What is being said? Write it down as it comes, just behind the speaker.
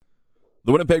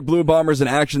The Winnipeg Blue Bombers in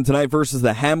action tonight versus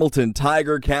the Hamilton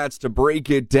Tiger Cats to break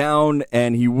it down,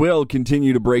 and he will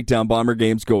continue to break down Bomber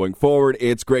games going forward.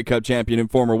 It's Grey Cup champion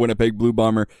and former Winnipeg Blue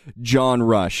Bomber John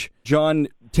Rush. John,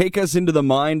 take us into the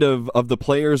mind of the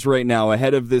players right now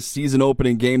ahead of this season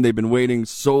opening game. They've been waiting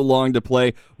so long to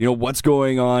play. You know, what's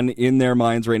going on in their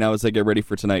minds right now as they get ready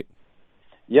for tonight?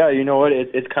 Yeah, you know what?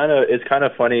 It's kind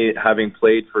of funny having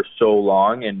played for so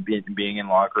long and being in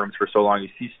locker rooms for so long. You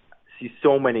see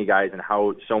so many guys and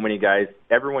how so many guys,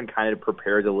 everyone kind of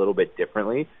prepares a little bit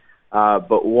differently.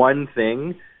 But one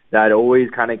thing that always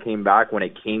kind of came back when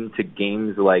it came to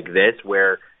games like this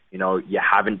where, you know, you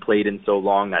haven't played in so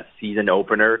long, that season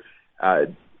opener,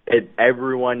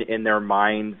 everyone in their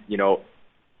minds, you know,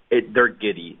 they're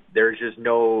giddy. There's just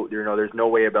no, you know, there's no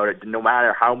way about it. No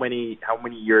matter how many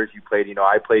years you played, you know,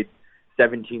 I played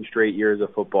 17 straight years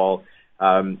of football,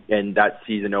 and that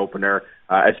season opener,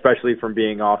 especially from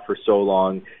being off for so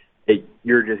long,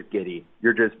 you're just giddy.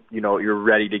 You're just, you know, you're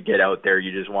ready to get out there.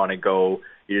 You just want to go,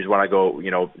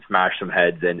 you know, smash some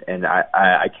heads. And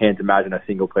I can't imagine a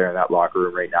single player in that locker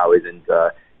room right now isn't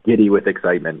giddy with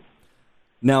excitement.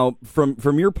 Now,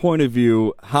 from your point of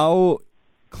view, how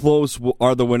close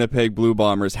are the Winnipeg Blue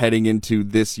Bombers heading into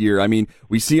this year? I mean,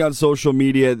 we see on social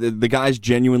media the guys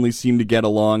genuinely seem to get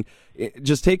along.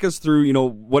 Just take us through, you know,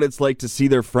 what it's like to see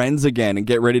their friends again and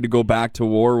get ready to go back to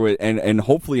war with, and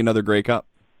hopefully another Grey Cup.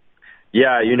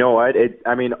 Yeah, you know what?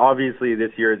 I mean, obviously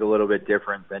this year is a little bit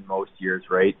different than most years,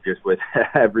 right? Just with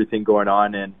everything going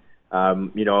on, and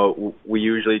you know, we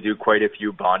usually do quite a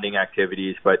few bonding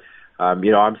activities, but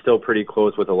you know, I'm still pretty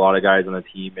close with a lot of guys on the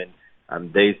team,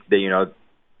 and they you know,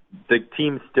 the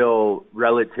team's still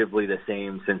relatively the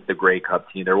same since the Grey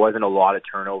Cup team. There wasn't a lot of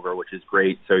turnover, which is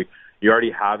great. So you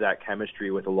already have that chemistry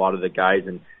with a lot of the guys,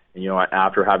 and you know,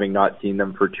 after having not seen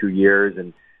them for 2 years,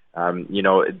 and you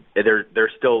know,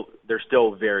 they're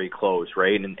still very close,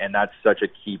 right? And that's such a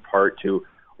key part to,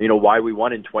 you know, why we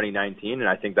won in 2019, and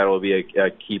I think that will be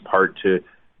a key part to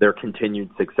their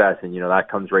continued success. And you know, that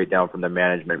comes right down from the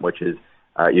management, which is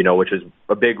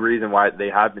a big reason why they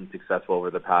have been successful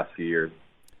over the past few years.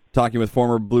 Talking with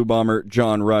former Blue Bomber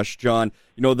John Rush. John,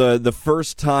 you know, the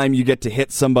first time you get to hit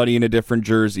somebody in a different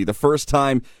jersey, the first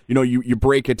time, you know, you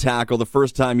break a tackle, the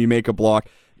first time you make a block,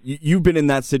 you've been in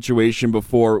that situation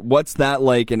before. What's that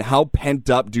like, and how pent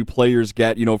up do players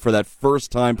get, you know, for that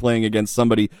first time playing against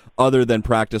somebody other than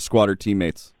practice squad or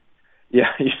teammates?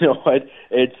 Yeah, you know what?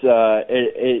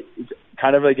 It's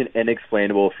kind of like an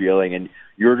inexplainable feeling, and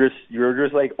you're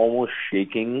just like almost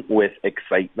shaking with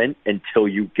excitement until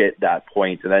you get that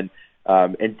point. And then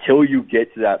until you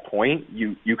get to that point,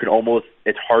 you can almost,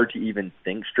 it's hard to even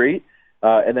think straight.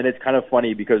 And then it's kind of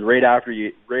funny because right after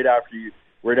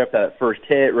that first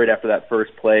hit, right after that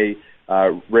first play,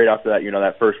 right after that, you know,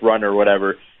 that first run or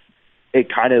whatever,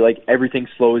 it kind of like everything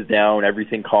slows down,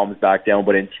 everything calms back down.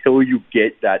 But until you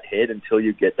get that hit, until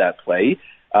you get that play,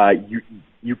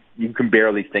 you can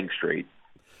barely think straight.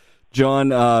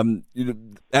 John,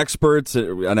 experts,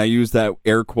 and I use that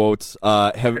air quotes,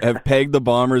 have pegged the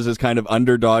Bombers as kind of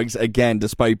underdogs again,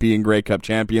 despite being Grey Cup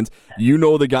champions. You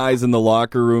know the guys in the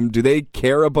locker room. Do they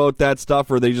care about that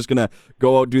stuff, or are they just going to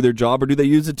go out do their job, or do they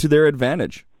use it to their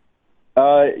advantage?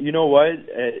 You know what?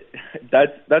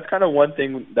 That's kind of one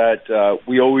thing that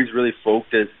we always really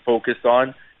focused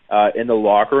on in the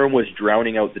locker room, was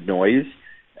drowning out the noise,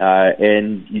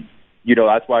 and you know,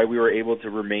 that's why we were able to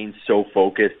remain so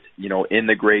focused, you know, in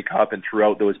the Grey Cup and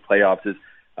throughout those playoffs. Is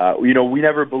you know, we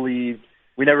never believed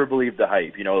the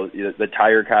hype. You know, the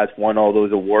Tiger Cats won all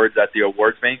those awards at the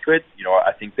awards banquet. You know,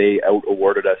 I think they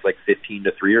out-awarded us like 15-3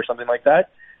 or something like that.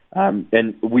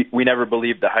 And we never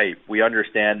believed the hype. We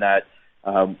understand that,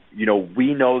 you know,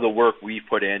 we know the work we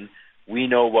put in. We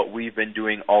know what we've been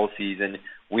doing all season.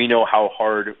 We know how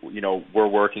hard, you know, we're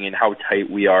working and how tight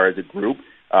we are as a group.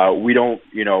 We don't,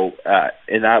 you know,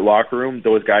 in that locker room,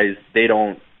 those guys, they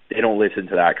don't listen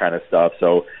to that kind of stuff.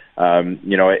 So,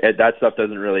 you know, that stuff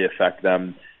doesn't really affect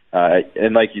them.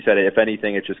 And like you said, if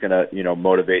anything, it's just going to, you know,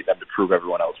 motivate them to prove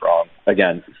everyone else wrong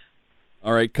again.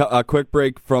 All right, a quick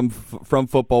break from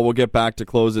football. We'll get back to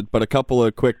close it, but a couple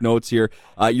of quick notes here.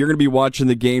 You're going to be watching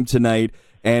the game tonight,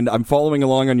 and I'm following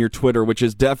along on your Twitter, which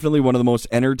is definitely one of the most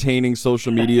entertaining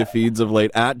social media feeds of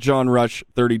late, at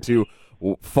JohnRush32.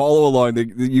 Follow along.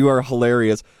 You are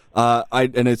hilarious.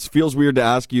 And it feels weird to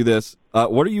ask you this.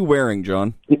 What are you wearing,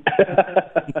 John?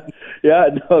 Yeah,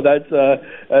 no, that's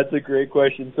a great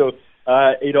question. So,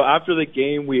 you know, after the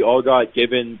game, we all got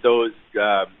given those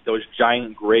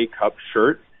giant Grey Cup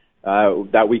shirts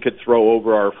that we could throw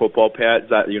over our football pads.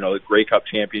 That, you know, the Grey Cup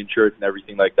champion shirts and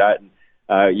everything like that. And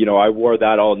you know, I wore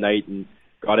that all night, and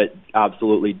got it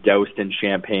absolutely doused in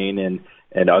champagne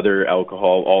and other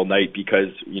alcohol all night because,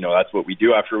 that's what we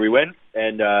do after we win.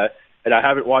 And I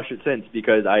haven't washed it since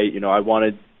because I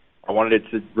wanted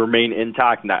it to remain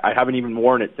intact, and I haven't even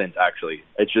worn it since, actually.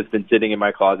 It's just been sitting in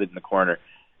my closet in the corner.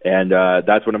 And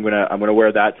that's what I'm gonna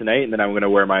wear that tonight, and then I'm gonna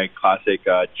wear my classic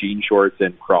jean shorts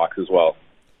and Crocs as well.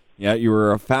 Yeah, you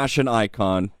were a fashion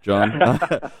icon, John.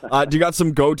 Do you got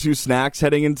some go-to snacks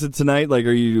heading into tonight? Like,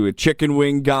 are you a chicken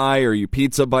wing guy? Or are you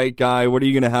pizza bite guy? What are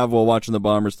you going to have while watching the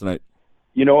Bombers tonight?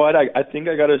 You know what? I think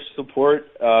I got to support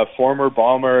former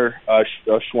Bomber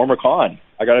Shawarma Khan.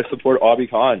 I got to support Abi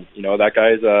Khan. That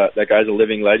guy's a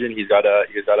living legend. He's got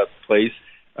a place,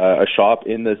 a shop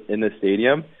in the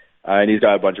stadium, and he's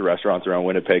got a bunch of restaurants around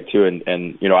Winnipeg too. And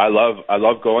I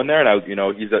love going there. And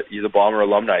he's a Bomber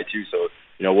alumni too. So.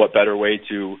 What better way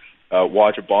to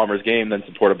watch a Bombers game than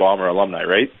support a Bomber alumni,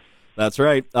 right? That's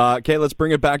right. Okay, let's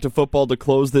bring it back to football to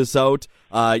close this out.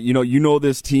 You know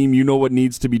this team. You know what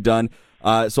needs to be done.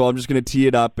 So I'm just going to tee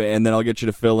it up, and then I'll get you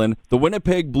to fill in. The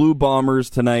Winnipeg Blue Bombers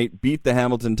tonight beat the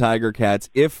Hamilton Tiger Cats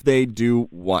if they do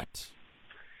what?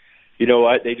 You know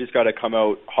what? They just got to come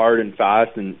out hard and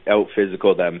fast and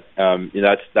out-physical them.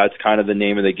 That's kind of the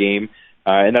name of the game.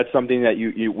 And that's something that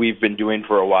we've been doing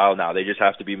for a while now. They just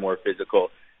have to be more physical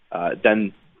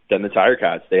than the Tiger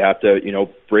Cats. They have to,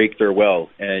 break their will,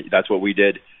 and that's what we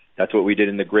did. That's what we did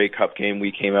in the Grey Cup game.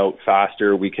 We came out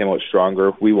faster. We came out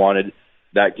stronger. We wanted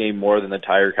that game more than the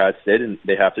Tiger Cats did, and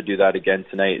they have to do that again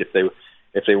tonight if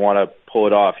they want to pull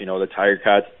it off. The Tiger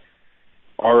Cats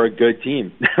are a good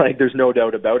team. Like, there's no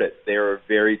doubt about it. They are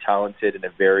very talented and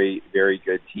a very, very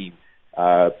good team.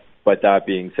 But that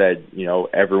being said,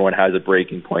 everyone has a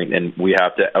breaking point, and we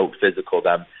have to out-physical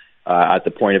them at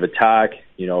the point of attack.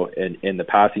 In the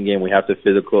passing game, we have to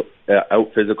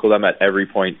out-physical them at every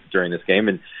point during this game,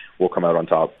 and we'll come out on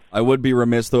top. I would be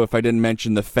remiss, though, if I didn't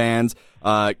mention the fans.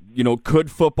 Could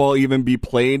football even be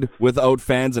played without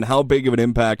fans, and how big of an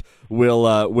impact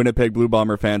will Winnipeg Blue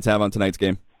Bomber fans have on tonight's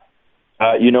game?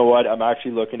 You know what? I'm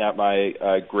actually looking at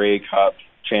my Grey Cup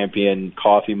champion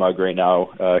coffee mug right now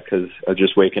because I'm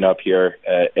just waking up here,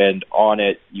 and on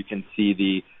it you can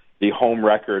see the home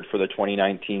record for the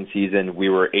 2019 season. We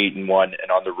were 8-1, and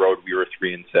on the road we were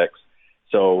 3-6.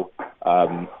 So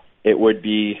it would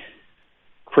be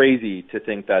crazy to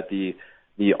think that the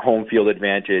home field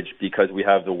advantage, because we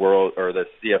have the world or the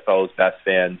CFL's best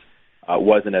fans,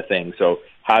 wasn't a thing. So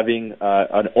having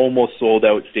an almost sold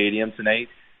out stadium tonight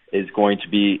is going to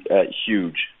be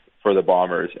huge for the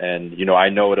Bombers, and I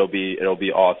know it'll be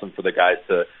awesome for the guys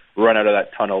to run out of that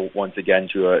tunnel once again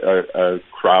to a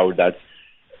crowd that's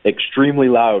extremely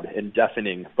loud and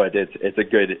deafening, but it's a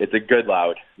good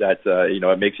loud that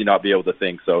it makes you not be able to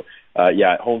think. So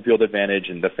home field advantage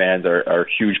and the fans are a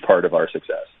huge part of our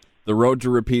success. The road to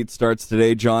repeat starts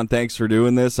today, John. Thanks for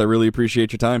doing this. I really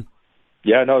appreciate your time.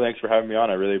 Yeah, no, thanks for having me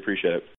on. I really appreciate it.